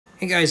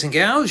Hey guys and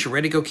gals, you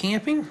ready to go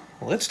camping?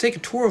 Well, let's take a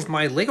tour of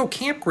my Lego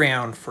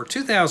campground for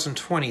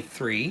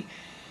 2023.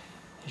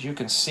 As you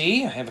can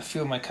see, I have a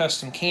few of my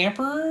custom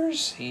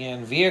campers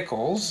and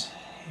vehicles,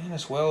 and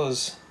as well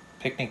as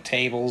picnic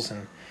tables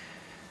and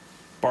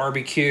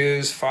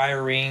barbecues,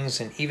 fire rings,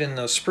 and even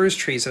those spruce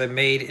trees that I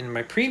made in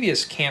my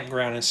previous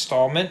campground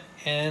installment.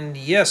 And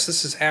yes,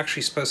 this is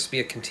actually supposed to be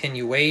a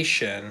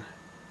continuation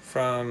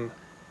from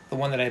the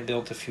one that I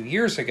built a few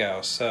years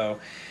ago.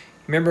 So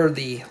remember,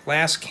 the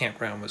last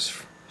campground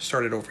was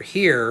started over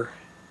here.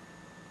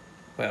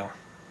 Well,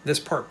 this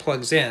part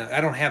plugs in.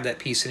 I don't have that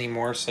piece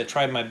anymore, so I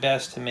tried my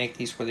best to make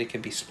these where they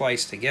could be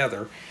spliced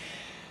together.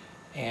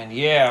 And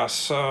yeah,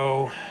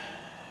 so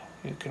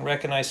you can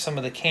recognize some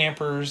of the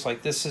campers.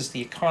 Like, this is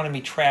the economy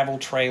travel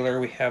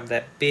trailer. We have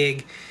that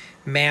big,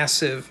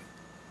 massive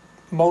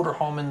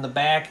motorhome in the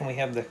back, and we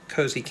have the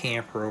cozy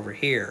camper over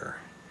here.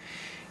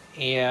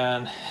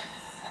 And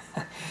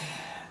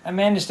I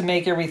managed to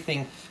make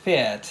everything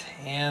fit,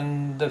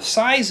 and the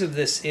size of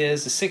this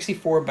is the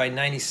 64 by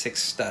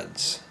 96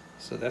 studs,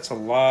 so that's a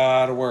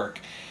lot of work.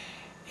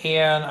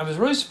 And I was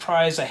really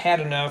surprised I had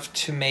enough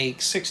to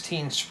make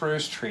 16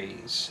 spruce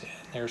trees.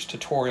 And there's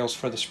tutorials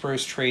for the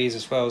spruce trees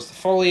as well as the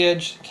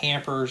foliage,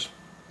 campers,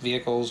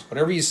 vehicles,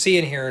 whatever you see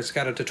in here, it's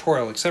got a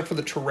tutorial except for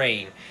the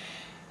terrain.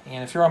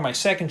 And if you're on my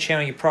second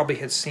channel, you probably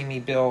had seen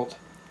me build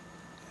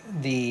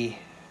the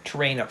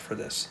terrain up for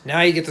this.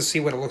 Now you get to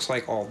see what it looks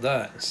like all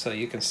done. So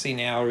you can see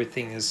now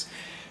everything is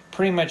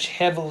pretty much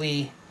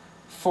heavily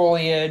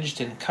foliaged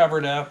and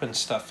covered up and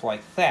stuff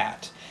like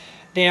that.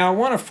 Now I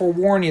want to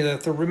forewarn you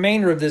that the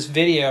remainder of this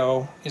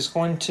video is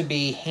going to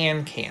be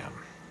hand cam.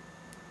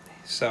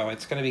 So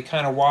it's going to be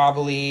kind of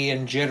wobbly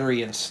and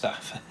jittery and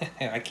stuff.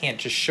 I can't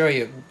just show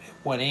you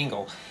one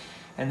angle.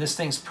 And this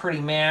thing's pretty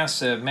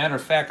massive. Matter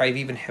of fact, I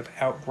even have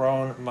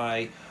outgrown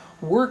my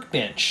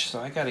workbench, so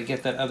I got to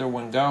get that other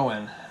one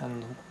going.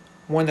 And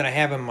one that I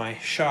have in my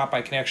shop,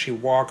 I can actually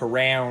walk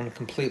around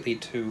completely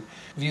to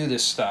view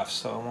this stuff,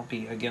 so it won't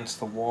be against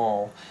the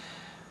wall.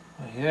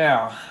 But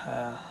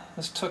yeah,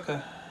 this took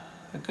a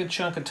good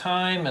chunk of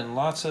time and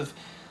lots of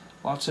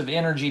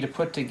energy to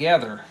put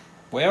together.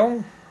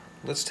 Well,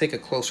 let's take a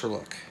closer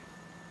look.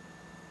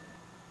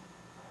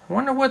 I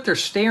wonder what they're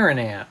staring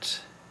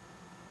at.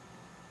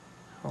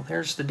 Well,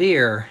 there's the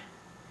deer.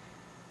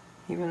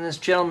 Even this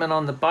gentleman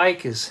on the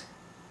bike is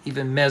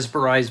even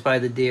mesmerized by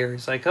the deer.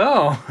 He's like,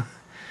 oh,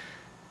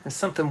 there's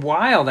something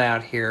wild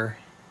out here.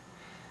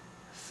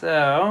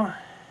 So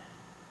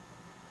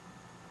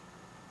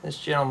this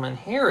gentleman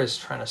here is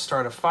trying to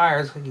start a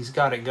fire. Looks like he's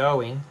got it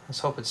going. Let's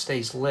hope it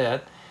stays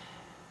lit.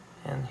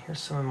 And here's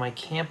some of my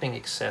camping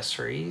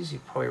accessories. You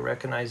probably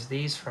recognize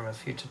these from a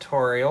few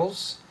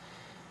tutorials,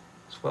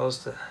 as well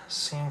as the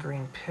sand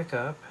green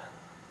pickup,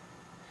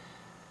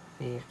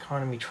 the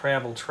economy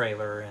travel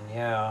trailer, and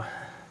yeah,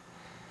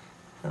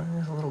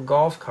 there's a little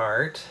golf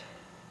cart,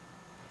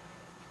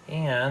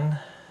 and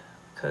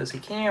cozy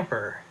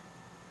camper.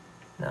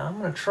 Now I'm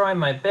going to try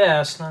my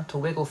best not to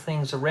wiggle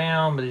things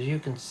around, but as you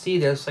can see,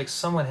 there's like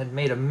someone had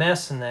made a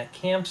mess in that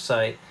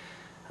campsite.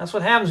 That's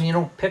what happens when you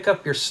don't pick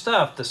up your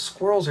stuff. The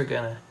squirrels are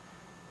going to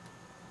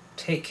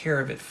take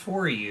care of it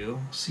for you.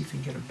 Let's see if we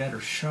can get a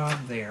better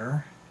shot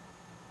there.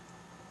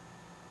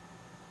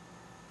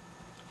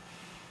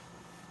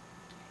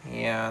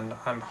 And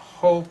I'm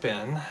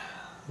hoping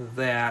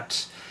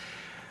that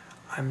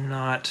I'm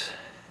not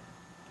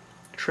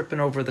tripping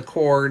over the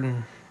cord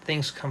and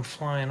things come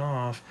flying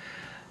off.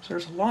 So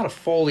there's a lot of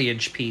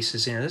foliage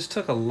pieces in here. This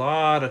took a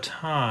lot of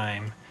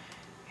time.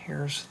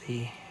 Here's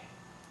the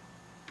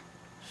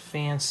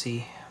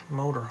fancy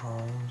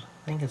motorhome.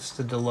 I think it's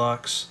the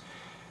deluxe.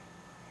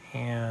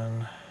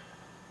 And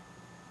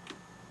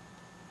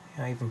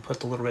I even put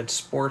the little red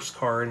sports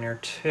car in there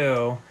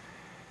too.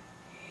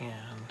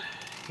 And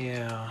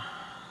yeah,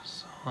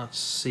 so let's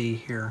see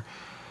here.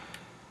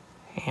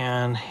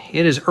 And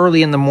it is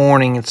early in the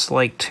morning. It's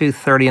like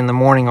 2:30 in the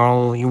morning,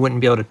 although you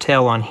wouldn't be able to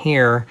tell on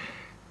here.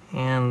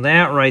 And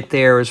that right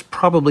there is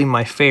probably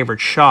my favorite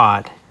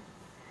shot.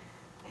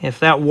 If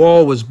that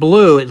wall was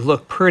blue, it'd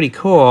look pretty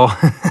cool.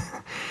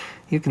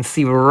 You can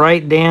see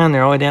right down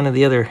there, all the way down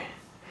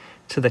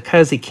to the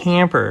cozy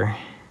camper.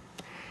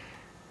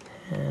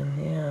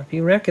 And yeah, if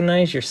you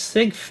recognize your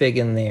Sigfig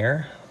in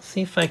there, let's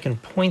see if I can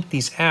point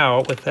these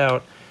out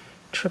without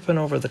tripping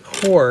over the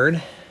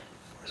cord.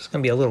 It's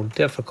going to be a little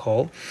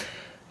difficult.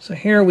 So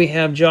here we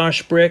have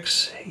Josh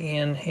Bricks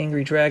and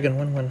Angry Dragon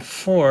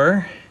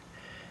 114.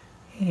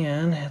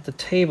 And at the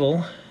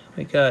table,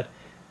 we got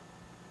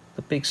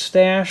the Big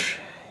Stash,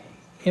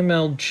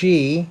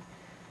 MLG,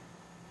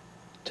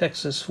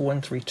 Texas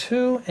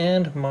 132,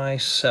 and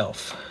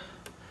myself.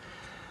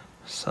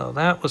 So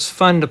that was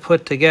fun to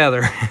put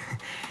together.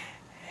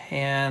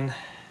 And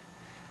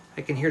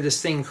I can hear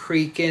this thing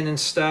creaking and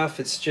stuff.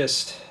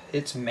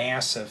 It's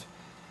massive.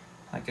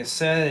 Like I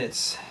said,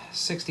 it's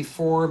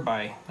 64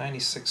 by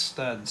 96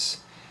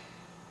 studs.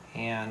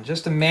 And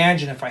just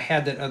imagine if I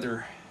had that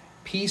other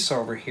piece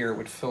over here, it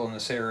would fill in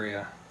this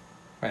area.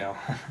 Well,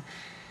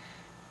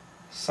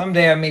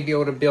 Someday I may be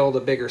able to build a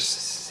bigger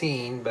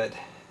scene, but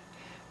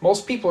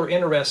most people are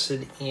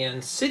interested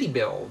in city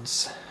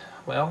builds.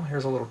 Well,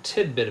 here's a little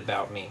tidbit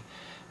about me.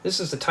 This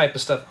is the type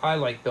of stuff I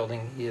like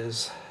building,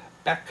 is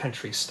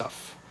backcountry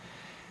stuff.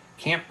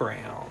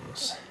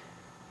 Campgrounds.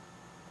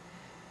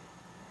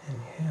 And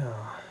yeah,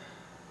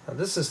 now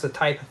this is the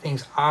type of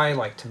things I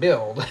like to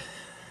build.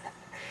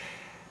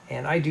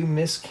 And I do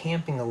miss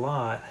camping a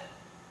lot.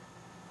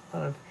 A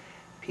lot of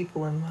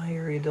people in my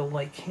area don't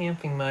like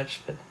camping much,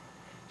 but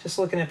just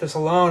looking at this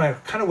alone, I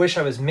kind of wish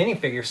I was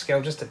minifigure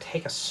scale just to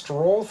take a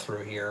stroll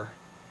through here.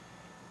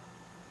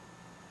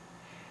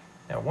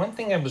 Now, one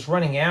thing I was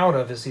running out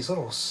of is these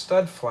little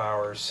stud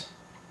flowers.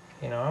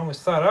 You know, I always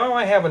thought, oh,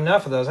 I have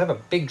enough of those. I have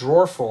a big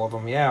drawer full of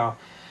them, yeah.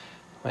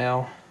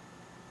 Well,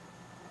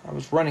 I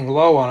was running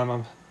low on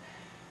them.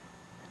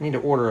 I need to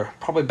order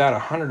probably about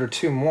 100 or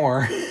 2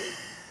 more.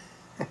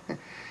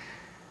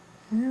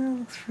 Yeah,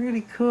 looks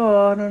really cool.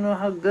 I don't know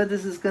how good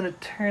this is going to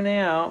turn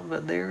out,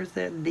 but there's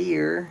that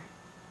deer.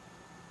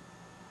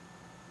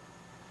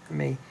 I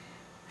may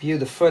view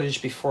the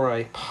footage before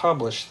I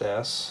publish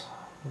this,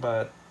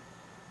 but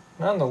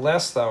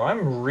nonetheless, though,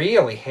 I'm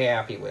really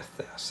happy with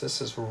this.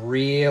 This is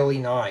really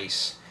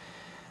nice.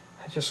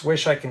 I just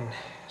wish I can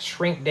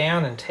shrink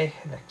down and take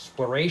an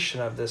exploration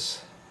of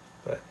this,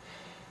 but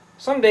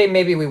someday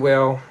maybe we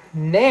will.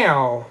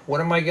 Now,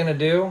 what am I going to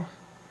do?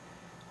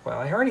 Well,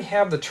 I already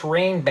have the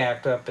terrain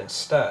backed up in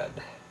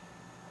stud.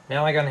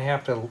 Now I'm going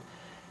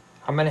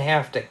to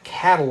have to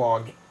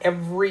catalog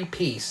every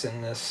piece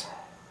in this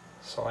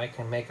so I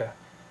can make a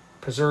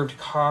preserved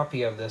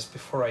copy of this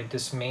before I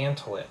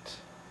dismantle it.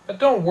 But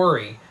don't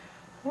worry,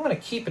 I'm going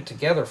to keep it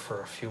together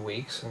for a few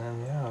weeks, and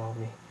then yeah, I'll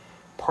be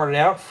parted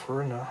out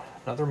for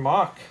another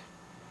mock.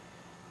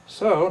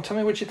 So, tell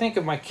me what you think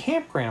of my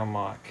campground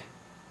mock.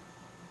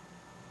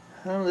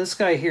 Well, this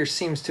guy here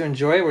seems to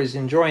enjoy it. He's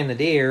enjoying the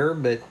deer,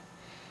 but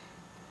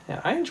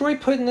yeah, I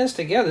enjoyed putting this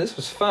together. This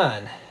was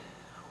fun.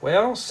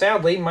 Well,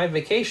 sadly, my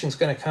vacation's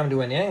going to come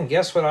to an end, and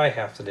guess what I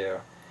have to do?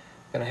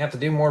 I'm going to have to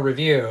do more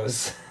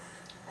reviews.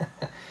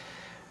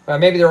 Well,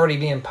 maybe they're already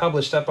being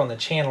published up on the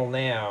channel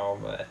now,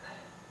 but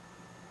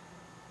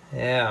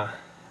yeah,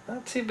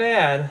 not too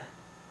bad. I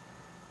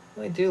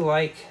really do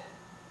like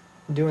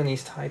doing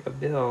these type of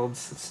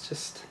builds. It's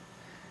just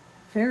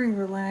very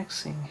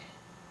relaxing.